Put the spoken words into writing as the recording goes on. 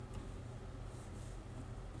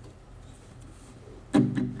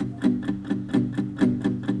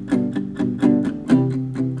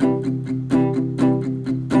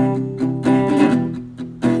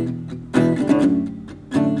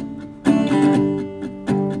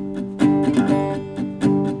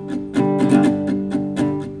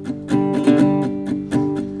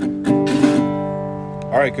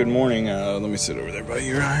right, good morning. Let me sit over there by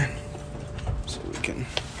you, Ryan, so we can...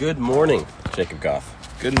 Good morning, Jacob Goff.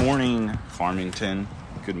 Good morning, Farmington.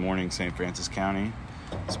 Good morning, St. Francis County.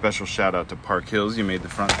 Special shout out to Park Hills. You made the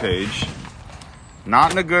front page.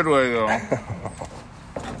 Not in a good way, though.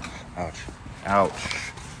 Ouch.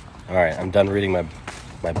 Ouch. All right, I'm done reading my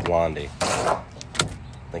Blondie.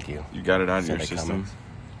 Thank you. You got it out of your Sunday system Comics.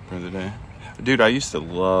 for the day? Dude, I used to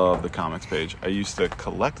love the comics page. I used to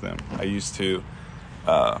collect them. I used to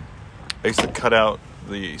cut out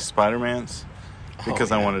the Spider-Mans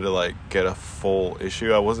because I wanted to get a full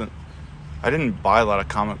issue. I didn't buy a lot of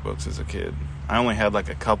comic books as a kid. I only had a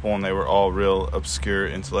couple, and they were all real obscure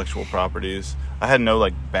intellectual properties. I had no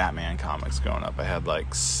Batman comics growing up. I had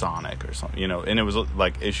Sonic or something, and it was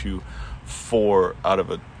issue 4 out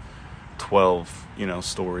of a 12,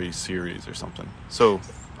 story series or something. So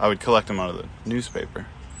I would collect them out of the newspaper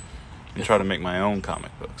and try to make my own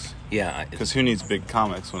comic books. Yeah. Because who needs big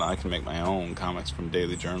comics when I can make my own comics from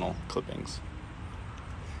Daily Journal clippings?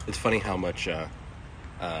 It's funny how much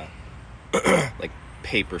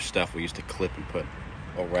paper stuff we used to clip and put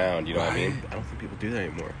around, you know what I mean? I don't think people do that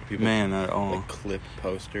anymore. People at all. Clip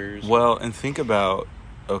posters. Well, and think about,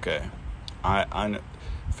 okay, I know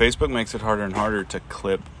Facebook makes it harder and harder to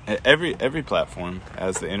clip. Every platform,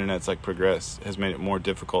 as the internet's progressed, has made it more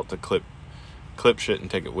difficult to clip shit and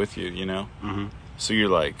take it with you, Mm-hmm. So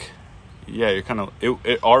you're you're kind of,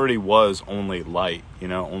 it already was only light,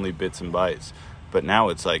 only bits and bytes, but now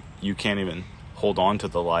it's you can't even hold on to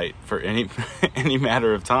the light for any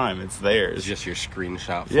matter of time. It's theirs. It's just your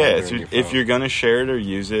screenshot. Yeah, if you're gonna share it or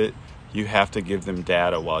use it, you have to give them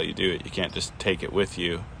data while you do it. You can't just take it with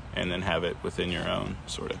you and then have it within your own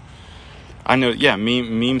sort of. I know, yeah,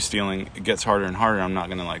 meme stealing, it gets harder and harder. I'm not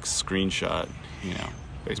gonna screenshot,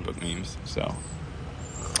 Facebook memes. So,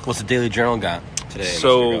 what's the Daily Journal got today?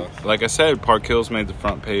 So, like I said, Park Hills made the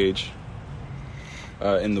front page.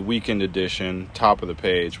 In the weekend edition, top of the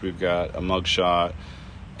page, we've got a mugshot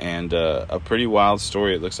and a pretty wild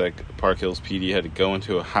story. It looks like Park Hills PD had to go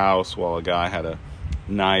into a house while a guy had a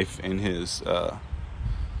knife in his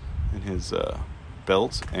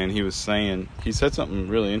belt, and he said something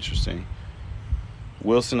really interesting.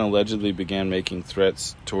 Wilson allegedly began making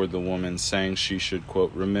threats toward the woman, saying she should,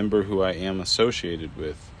 quote, remember who I am associated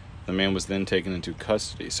with. The man was then taken into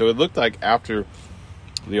custody. So it looked like after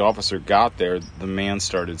the officer got there, the man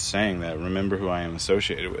started saying that, remember who I am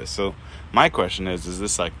associated with. So my question is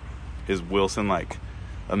this is Wilson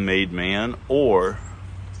a made man, or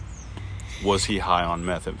was he high on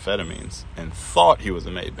methamphetamines and thought he was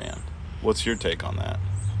a made man? What's your take on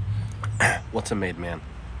that? What's a made man?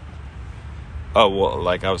 Oh, well,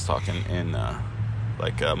 I was talking in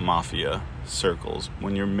mafia circles.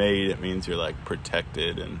 When you're made, it means you're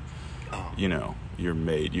protected and you're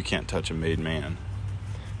made. You can't touch a made man.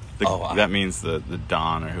 That means the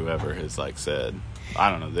Don or whoever has said, I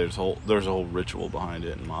don't know, there's a whole ritual behind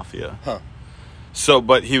it in mafia. Huh. So,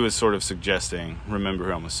 but he was sort of suggesting, remember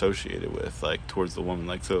who I'm associated with, towards the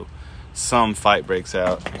woman. So some fight breaks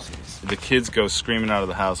out. The kids go screaming out of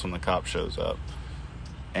the house when the cop shows up.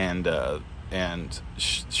 And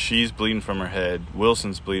she's bleeding from her head.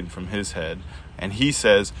 Wilson's bleeding from his head. And he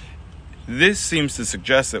says, this seems to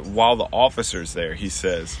suggest that while the officer's there, he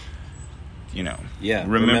says,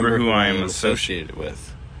 remember who I am associated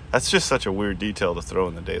with. That's just such a weird detail to throw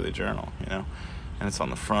in the Daily Journal, and it's on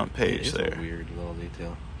the front page there. It's a weird little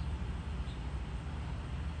detail.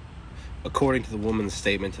 According to the woman's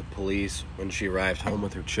statement to police, when she arrived home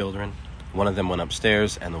with her children, one of them went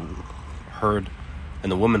upstairs and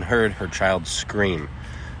the woman heard her child scream.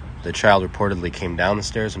 The child reportedly came down the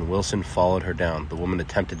stairs and Wilson followed her down. The woman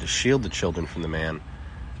attempted to shield the children from the man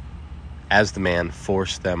as the man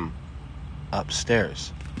forced them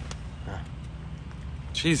upstairs.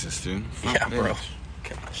 Jesus, dude. Yeah, bro.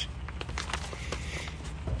 Gosh.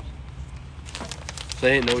 So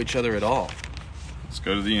they didn't know each other at all. Let's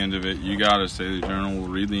go to the end of it. You got us, Daily Journal. We'll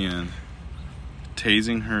read the end.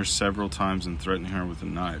 Tasing her several times and threatening her with a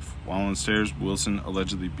knife. While on the stairs, Wilson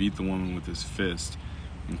allegedly beat the woman with his fist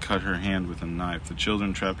and cut her hand with a knife. The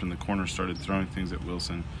children trapped in the corner started throwing things at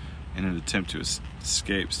Wilson in an attempt to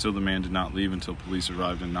escape. Still, the man did not leave until police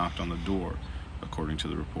arrived and knocked on the door, according to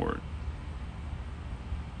the report.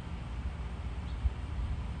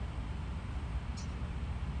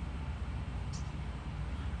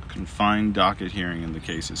 A confined docket hearing in the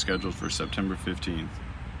case is scheduled for September 15th.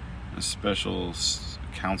 A special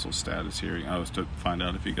counsel status hearing. I was to find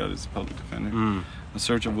out if he got his public defender. A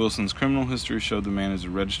search of Wilson's criminal history showed the man is a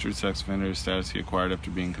registered sex offender, a status he acquired after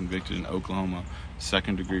being convicted in Oklahoma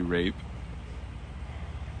second-degree rape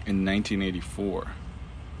in 1984.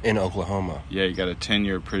 In Oklahoma. Yeah, he got a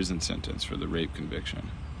 10-year prison sentence for the rape conviction.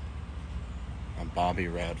 A Bobby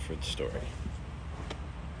Radford story.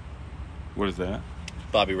 What is that?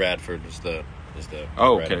 Bobby Radford is the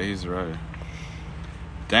Oh, writer. okay, he's the writer.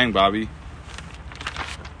 Dang, Bobby.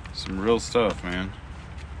 Some real stuff, man.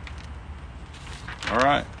 All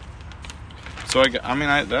right. So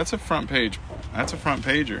that's a front page. That's a front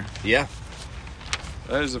pager. Yeah.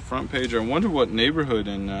 That is a front pager. I wonder what neighborhood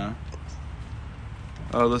in.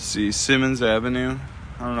 Let's see, Simmons Avenue.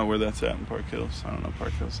 I don't know where that's at in Park Hills. I don't know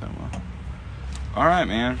Park Hills that well. All right,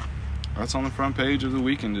 man. That's on the front page of the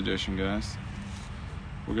weekend edition, guys.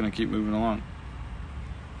 We're gonna keep moving along.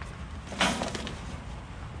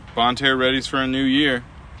 Bonne Terre readies for a new year.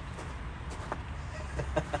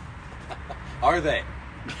 Are they?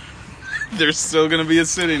 There's still going to be a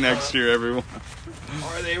city next year, everyone.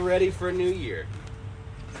 Are they ready for a new year?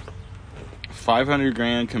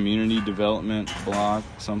 $500,000 community development block,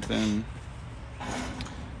 something.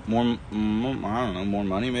 More, I don't know, more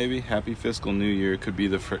money maybe? Happy fiscal new year could be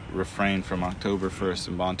the refrain from October 1st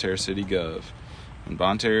in Bonne Terre City Gov. When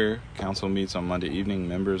Bonne Terre Council meets on Monday evening,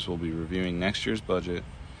 members will be reviewing next year's budget.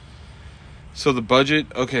 So the budget,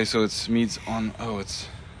 okay, so it meets on,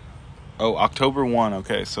 October 1,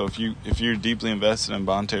 okay, so if you're deeply invested in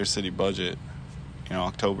Bonne Terre City budget,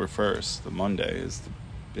 October 1st, the Monday, is the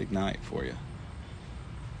big night for you.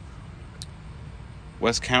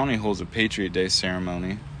 West County holds a Patriot Day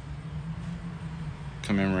ceremony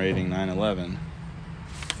commemorating 9/11.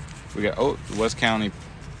 We got, the West County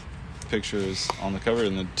pictures on the cover,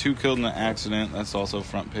 and the 2 killed in the accident, that's also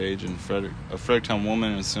front page, and a Fredericktown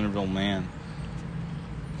woman and a Centerville man.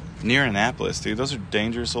 Near Annapolis, dude. Those are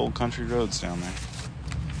dangerous old country roads down there.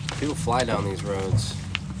 People fly down these roads.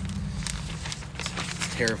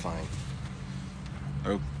 It's terrifying.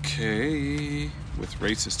 Okay. With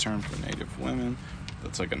racist term for Native women.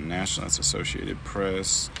 That's like that's Associated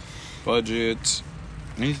Press. Budget.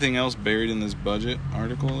 Anything else buried in this budget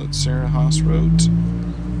article that Sarah Haas wrote?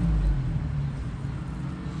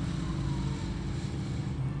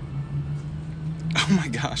 Oh my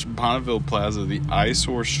gosh, Bonneville Plaza, the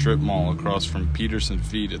eyesore strip mall across from Peterson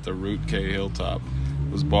Feed at the Route K Hilltop,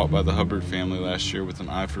 was bought by the Hubbard family last year with an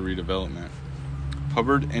eye for redevelopment.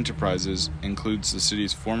 Hubbard Enterprises includes the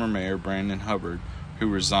city's former mayor, Brandon Hubbard, who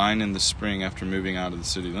resigned in the spring after moving out of the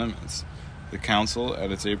city limits. The council,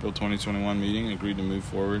 at its April 2021 meeting, agreed to move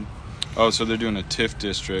forward. Oh, so they're doing a TIF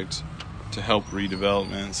district to help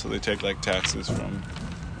redevelopment, so they take like taxes from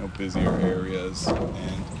busier areas,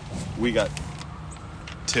 and we got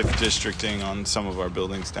TIF districting on some of our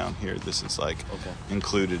buildings down here. This is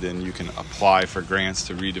included in, you can apply for grants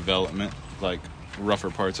to redevelopment, like rougher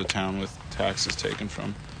parts of town with taxes taken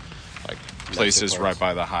from like places right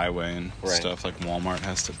by the highway and stuff, like Walmart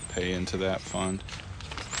has to pay into that fund.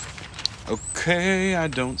 Okay, I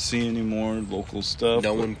don't see any more local stuff.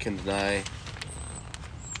 No one can deny.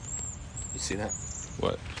 You see that?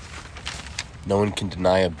 What? No one can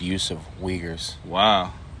deny abuse of Uyghurs.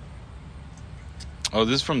 Wow. Oh,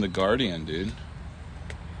 this is from The Guardian, dude.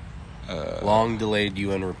 Long-delayed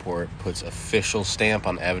UN report puts official stamp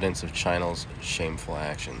on evidence of China's shameful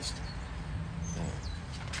actions.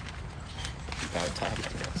 About time,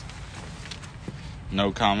 I guess.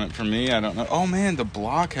 No comment from me. I don't know. Oh, man, The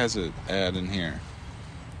Block has an ad in here.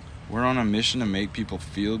 We're on a mission to make people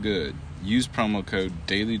feel good. Use promo code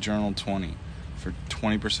DailyJournal20 for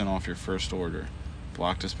 20% off your first order.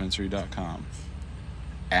 BlockDispensary.com.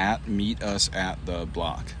 Meet us at The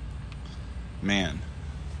Block. Man,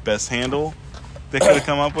 best handle they could have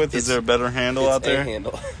come up with? Is there a better handle out there?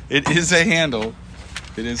 Handle. It is a handle.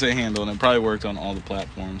 It is a handle, and it probably worked on all the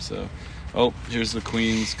platforms. So, here's the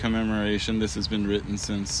Queen's commemoration. This has been written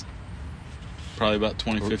since probably about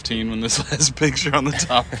 2015 when this last picture on the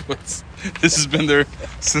top was. This has been there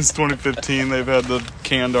since 2015. They've had the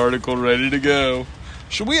canned article ready to go.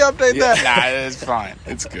 Should we update that? Nah, it's fine.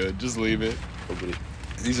 It's good. Just leave it.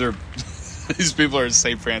 These people are in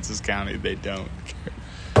St. Francis County. They don't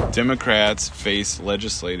care. Democrats face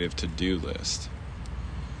legislative to-do list.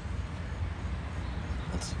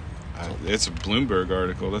 It's a Bloomberg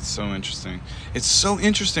article. That's so interesting. It's so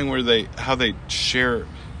interesting how they share.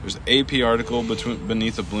 There's an AP article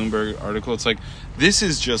beneath a Bloomberg article. It's like, this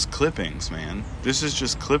is just clippings, man. This is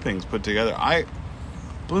just clippings put together.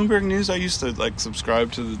 Bloomberg News, I used to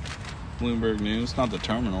subscribe to the Bloomberg News, not the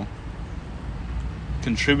Terminal.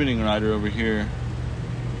 Contributing writer over here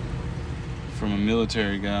from a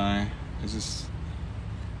military guy.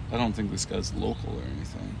 I don't think this guy's local or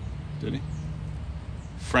anything. Did he?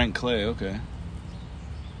 Frank Clay, okay.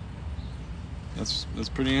 That's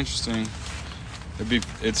pretty interesting.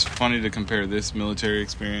 It's funny to compare this military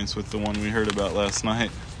experience with the one we heard about last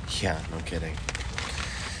night. Yeah, no kidding.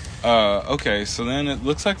 Okay, so then it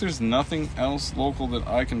looks like there's nothing else local that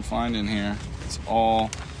I can find in here. It's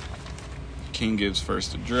all King gives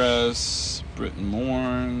first address, Britain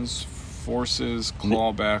mourns, forces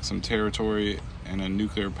claw back some territory, and a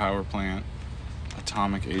nuclear power plant.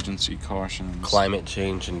 Atomic agency cautions. Climate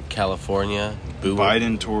change in California. Boo.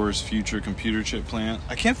 Biden tours future computer chip plant.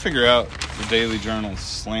 I can't figure out the Daily Journal's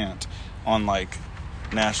slant on, like,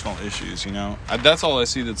 national issues, you know? That's all I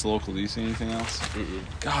see that's local. Do you see anything else? Mm-mm.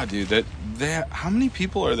 God, dude, how many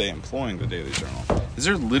people are they employing, the Daily Journal? Is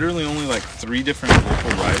there literally only, like, 3 different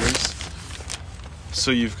local writers?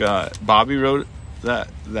 So you've got Bobby wrote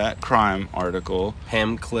that crime article.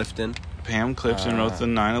 Pam Clifton Wrote the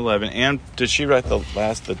 9/11, and did she write the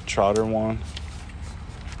Trotter one?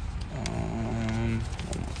 One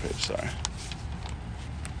more page, sorry.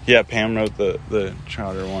 Yeah, Pam wrote the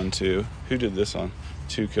Trotter one too. Who did this one?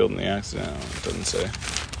 2 killed in the accident. It doesn't say.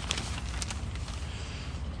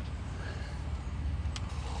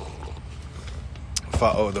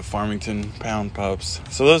 The Farmington Pound Pups.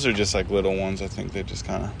 So those are just like little ones. I think they just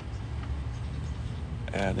kind of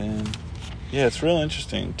add in. Yeah, it's real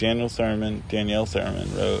interesting. Danielle Thurman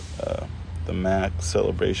wrote the Mac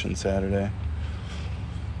Celebration Saturday.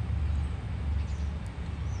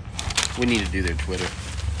 We need to do their Twitter.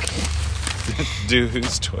 Do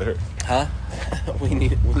whose Twitter? Huh? we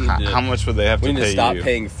need to, how much would they have to pay you? We need to stop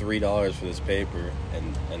paying $3 for this paper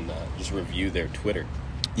and just review their Twitter.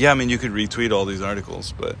 Yeah, I mean, you could retweet all these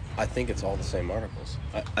articles, but... I think it's all the same articles.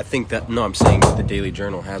 I think that... No, I'm saying the Daily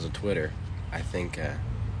Journal has a Twitter. I think...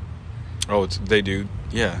 they do.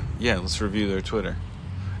 Yeah, let's review their Twitter.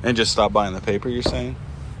 And just stop buying the paper, you're saying?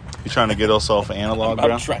 You're trying to get us off analog,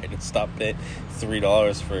 bro? I'm trying to stop paying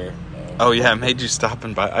 $3 for... oh, yeah, I made you stop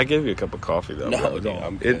and buy... I gave you a cup of coffee, though. No, dude,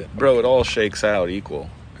 I'm good. It all shakes out equal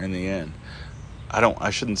in the end. I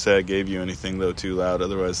shouldn't say I gave you anything, though, too loud.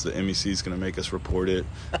 Otherwise, the MEC is going to make us report it.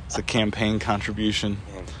 It's a campaign contribution.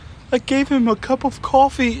 I gave him a cup of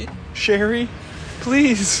coffee, Sherry.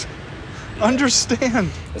 Please. Understand.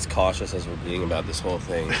 As cautious as we're being about this whole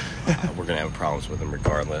thing, we're gonna have problems with him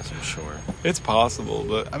regardless, I'm sure. It's possible,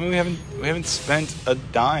 but I mean, we haven't spent a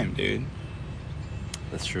dime, dude.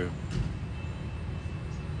 That's true.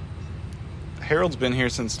 Harold's been here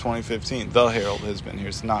since 2015. The Harold has been here.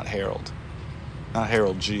 It's not Harold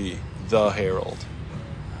G. The Harold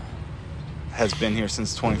has been here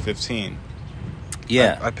since 2015.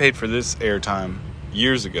 Yeah, I paid for this airtime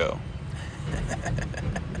years ago.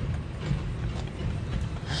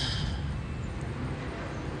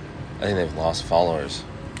 I think they've lost followers.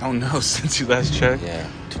 Oh no, since you last checked? Yeah.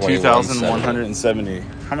 2,170.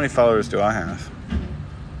 How many followers do I have?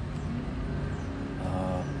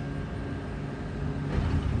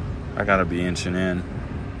 I gotta be inching in.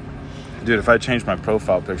 Dude, if I change my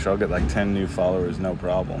profile picture, I'll get like 10 new followers, no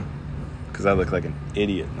problem. Because I look like an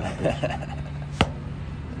idiot in that picture.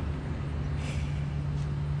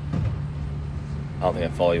 I don't think I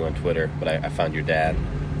follow you on Twitter, but I found your dad.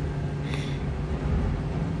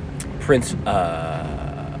 Prince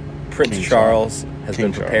Charles has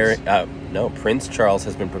been preparing. Prince Charles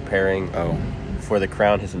has been preparing for the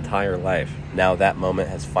crown his entire life. Now that moment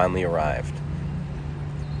has finally arrived.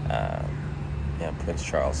 Prince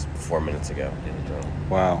Charles, 4 minutes ago.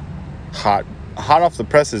 Wow, hot off the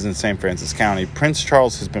presses in St. Francis County. Prince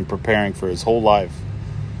Charles has been preparing for his whole life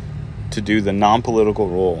to do the non-political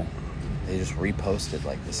role. They just reposted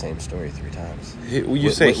like the same story 3 times.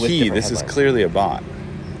 This is clearly a bot.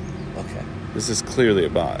 Okay. This is clearly a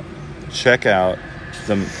bot. Check out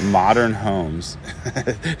the modern homes.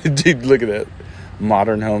 Dude, look at that.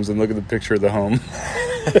 Modern homes, and look at the picture of the home.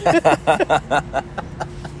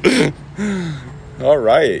 All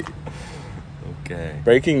right. Okay.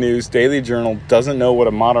 Breaking news. Daily Journal doesn't know what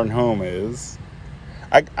a modern home is.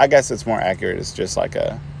 I guess it's more accurate. It's just like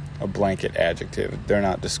a blanket adjective. They're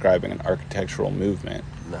not describing an architectural movement.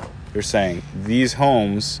 No. They're saying these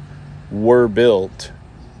homes were built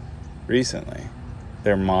recently.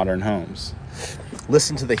 They're modern homes.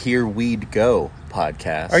 Listen to the Here We'd Go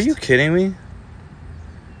podcast. Are you kidding me?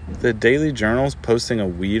 The Daily Journal's posting a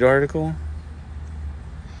weed article?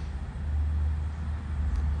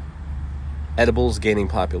 Edibles gaining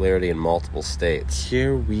popularity in multiple states.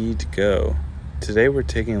 Here We'd Go. Today we're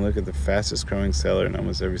taking a look at the fastest growing seller in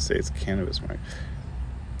almost every state's cannabis market.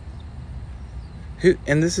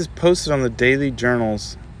 And this is posted on the Daily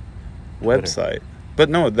Journal's website. But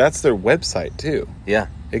no, that's their website too. Yeah.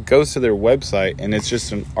 It goes to their website, and it's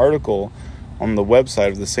just an article on the website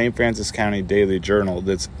of the St. Francis County Daily Journal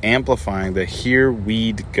that's amplifying the Here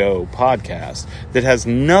Weed Go podcast that has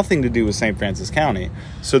nothing to do with St. Francis County.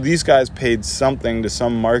 So these guys paid something to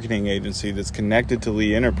some marketing agency that's connected to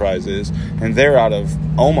Lee Enterprises, and they're out of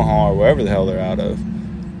Omaha or wherever the hell they're out of.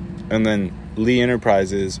 And then Lee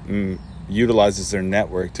Enterprises utilizes their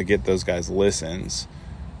network to get those guys listens.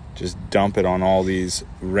 Just dump it on all these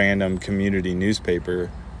random community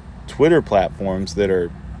newspaper Twitter platforms that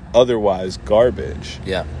are otherwise garbage.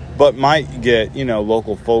 Yeah. But might get,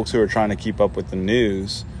 local folks who are trying to keep up with the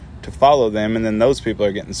news to follow them, and then those people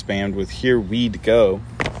are getting spammed with Here Weed Go,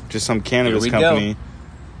 just some cannabis company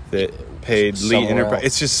that paid Lee Enterprise.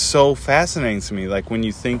 It's just so fascinating to me, like when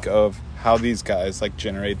you think of how these guys like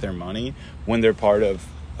generate their money when they're part of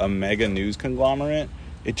a mega news conglomerate.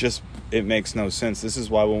 It makes no sense. This is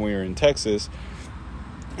why when we were in Texas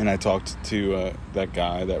and I talked to that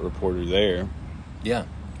guy, that reporter there. Yeah.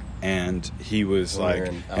 And he was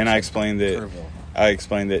and I explained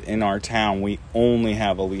that in our town we only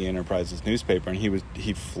have a Lee Enterprises newspaper, and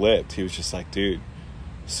he flipped. He was just like, dude,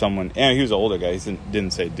 and he was an older guy. He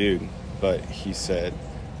didn't say dude, but he said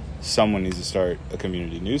someone needs to start a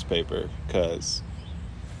community newspaper because,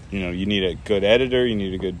 you need a good editor, you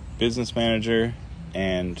need a good business manager,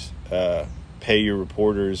 and pay your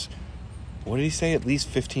reporters, what did he say, at least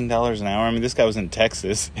 $15 an hour? I mean, this guy was in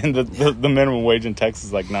Texas, and the minimum wage in Texas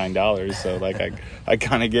is like $9, so like I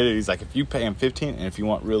kind of get it. He's like, if you pay him $15, and if you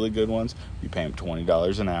want really good ones, you pay him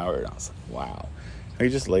 $20 an hour. And I was like, wow. He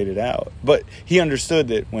just laid it out. But he understood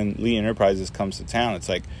that when Lee Enterprises comes to town, it's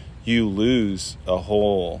like you lose a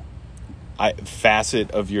whole facet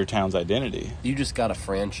of your town's identity. You just got a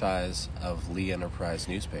franchise of Lee Enterprise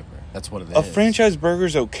newspaper. That's what it is. A franchise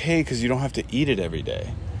burger's okay because you don't have to eat it every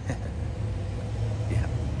day. Yeah.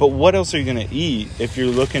 But what else are you going to eat if you're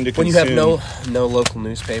looking to consume? When you have no local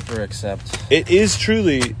newspaper except... It is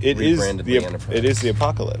truly... It is the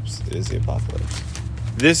apocalypse. It is the apocalypse.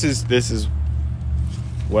 This is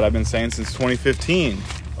what I've been saying since 2015.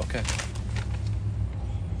 Okay.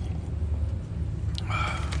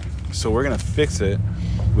 So we're going to fix it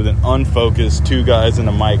with an unfocused Two Guys and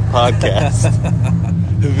a Mic podcast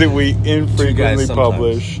that we infrequently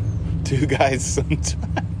publish. Two Guys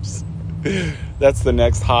Sometimes. That's the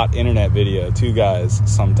next hot internet video. Two Guys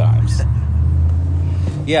Sometimes.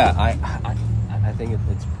 Yeah, I think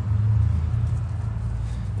it's...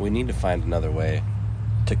 We need to find another way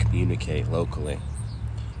to communicate locally.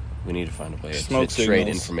 We need to find a way to trade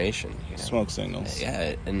information. Smoke signals.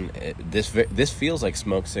 Yeah, and this feels like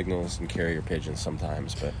smoke signals and carrier pigeons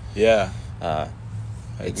sometimes, but yeah, I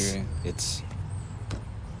agree. It's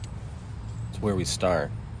where we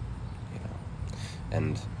start,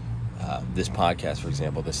 And this podcast, for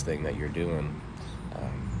example, this thing that you're doing,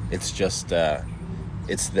 it's just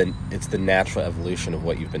it's the natural evolution of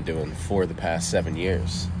what you've been doing for the past 7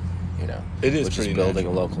 years. It is which pretty is building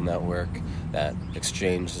natural. a local network that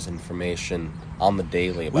exchanges information on the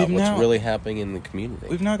daily about what's really happening in the community.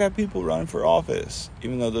 We've now got people running for office,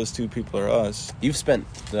 even though those two people are us. You've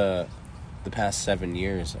spent the past 7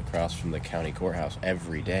 years across from the county courthouse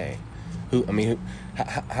every day.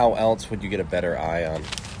 How else would you get a better eye on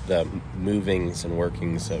the movings and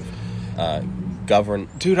workings of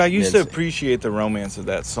government? Dude, I used to appreciate the romance of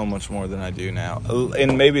that so much more than I do now,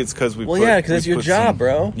 and maybe it's because because it's your job,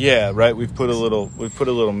 bro. Yeah, right. We've put a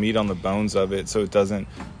little meat on the bones of it, so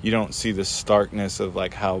you don't see the starkness of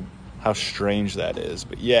like how strange that is.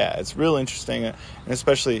 But yeah, it's real interesting, and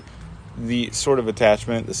especially the sort of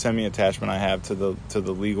attachment, the semi-attachment I have to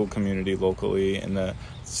the legal community locally, and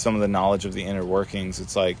some of the knowledge of the inner workings.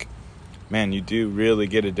 It's like, man, you do really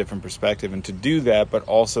get a different perspective, and to do that, but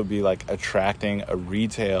also be like attracting a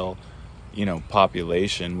retail,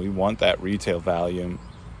 population. We want that retail value,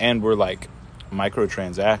 and we're like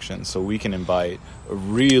microtransactions, so we can invite a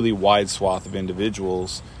really wide swath of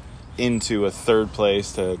individuals into a third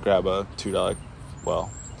place to grab a $2,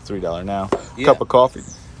 $3 now, cup of coffee.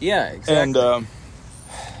 Yeah, exactly.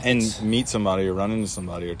 And meet somebody or run into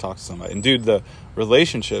somebody or talk to somebody. And dude, the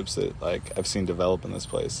relationships that I've seen develop in this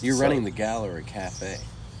place. You're running the Gallery Cafe.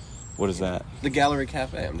 What is that? The Gallery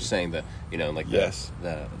Cafe. I'm just saying yes.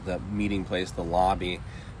 the meeting place, the lobby.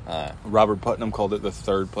 Robert Putnam called it the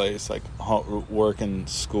third place. Like work and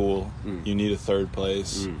school, you need a third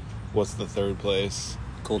place. What's the third place?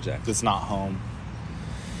 Cool Jack. It's not home.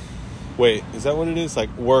 Wait, is that what it is?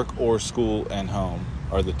 Like work or school and home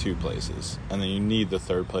are the two places, and then you need the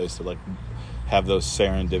third place to have those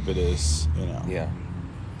serendipitous, Yeah,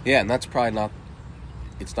 and that's probably not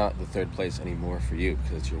it's not the third place anymore for you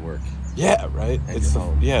because it's your work. Yeah, right. And It's your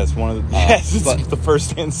home. it's one of the it's but- the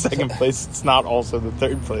first and second place. It's not also the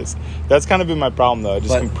third place. That's kind of been my problem though. I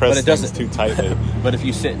just compress it things doesn't- too tightly. But if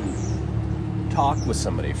you sit and talk with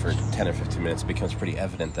somebody for 10 or 15 minutes, it becomes pretty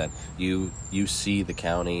evident that you see the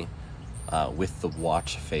county with the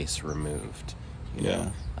watch face removed. You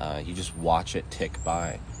know? You just watch it tick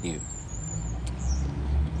by.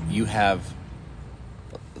 You have,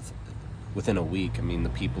 within a week, I mean, the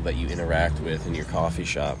people that you interact with in your coffee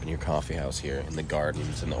shop, in your coffee house here, in the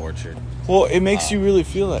gardens, in the orchard. Well, it makes you really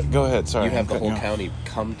feel that. Go ahead. Sorry. You have the I'm cutting whole you off. county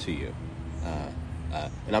come to you.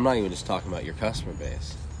 And I'm not even just talking about your customer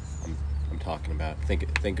base. I'm talking about,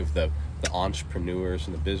 think of the entrepreneurs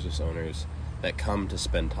and the business owners that come to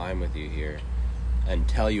spend time with you here and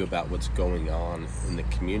tell you about what's going on in the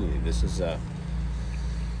community. This is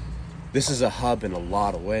a hub in a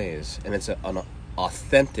lot of ways, and it's an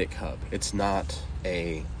authentic hub. It's not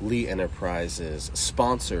a Lee Enterprises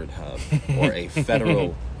sponsored hub or a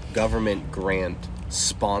federal government grant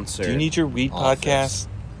sponsored. Do you need your weed podcast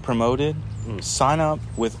promoted? Sign up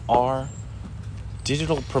with our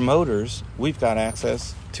digital promoters. We've got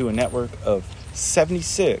access to a network of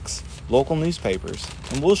 76 local newspapers,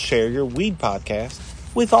 and we'll share your weed podcast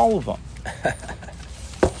with all of them.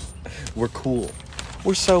 We're cool.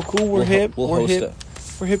 We're so cool. We're hip. we'll we're host hip.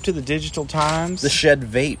 We're hip to the digital times. The Shed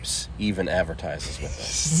Vapes even advertises with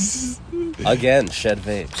us. Again, Shed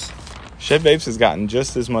Vapes. Shed Vapes has gotten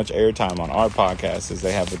just as much airtime on our podcast as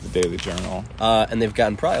they have with the Daily Journal. And they've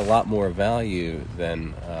gotten probably a lot more value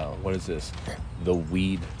than, what is this? The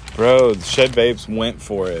weed. Bro, Shed Vapes went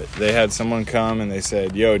for it. They had someone come and they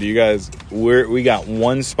said, yo, do you guys, we got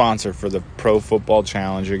one sponsor for the Pro Football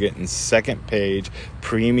Challenge. You're getting second page,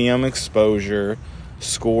 premium exposure,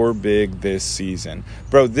 score big this season.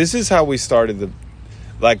 Bro, this is how we started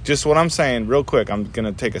just what I'm saying real quick. I'm going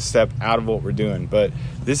to take a step out of what we're doing, but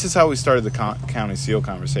this is how we started the County Seal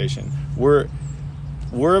conversation. We're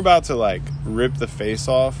about to rip the face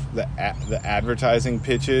off the advertising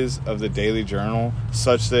pitches of the Daily Journal,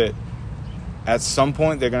 such that at some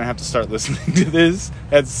point they're going to have to start listening to this.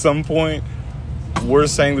 At some point we're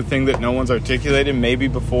saying the thing that no one's articulated maybe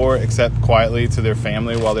before, except quietly to their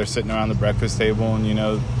family while they're sitting around the breakfast table.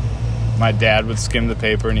 And my dad would skim the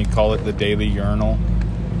paper and he'd call it the Daily Journal.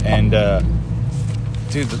 And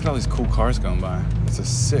dude, look at all these cool cars going by. It's a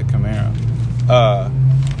sick Camaro.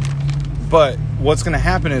 But what's going to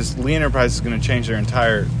happen is Lee Enterprises is going to change their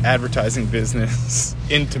entire advertising business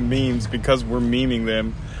into memes because we're memeing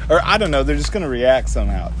them. Or I don't know, they're just going to react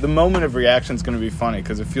somehow. The moment of reaction is going to be funny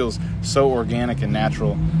because it feels so organic and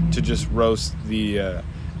natural to just roast the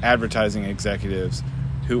advertising executives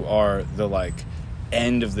who are the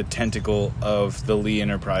end of the tentacle of the Lee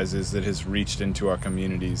Enterprises that has reached into our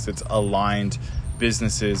communities. It's aligned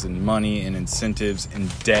businesses and money and incentives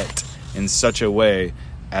and debt in such a way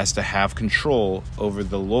as to have control over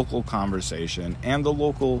the local conversation and the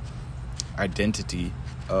local identity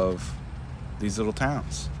of these little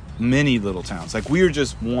towns. Many little towns.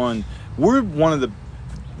 We're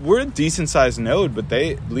a decent sized node, but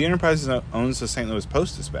Lee Enterprises owns the St. Louis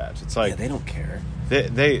Post-Dispatch. It's they don't care. They're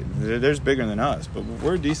bigger than us, but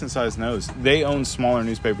we're a decent sized node. They own smaller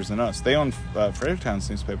newspapers than us. They own Fredericktown's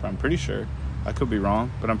newspaper, I'm pretty sure. I could be wrong,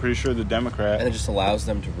 but I'm pretty sure the Democrat. And it just allows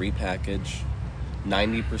them to repackage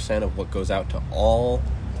 90% of what goes out to all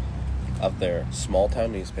of their small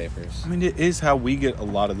town newspapers. I mean, it is how we get a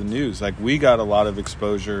lot of the news. We got a lot of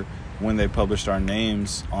exposure when they published our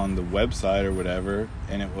names on the website or whatever,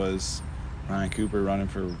 and it was Ryan Cooper running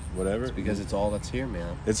for whatever. It's because it's all that's here,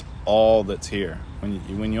 man. It's all that's here.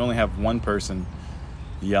 When you only have one person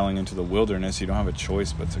yelling into the wilderness, you don't have a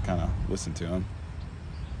choice but to kind of listen to him.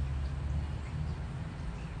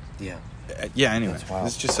 Yeah. Yeah, anyway, That's wild.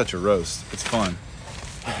 it's just such a roast. It's fun.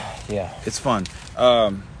 Yeah. It's fun.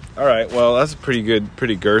 All right, well, that's pretty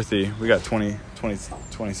girthy. We got 20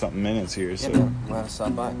 something minutes here. So Yeah, man. Glad to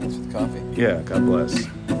stop by. Thanks for the coffee. yeah, God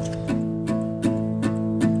bless.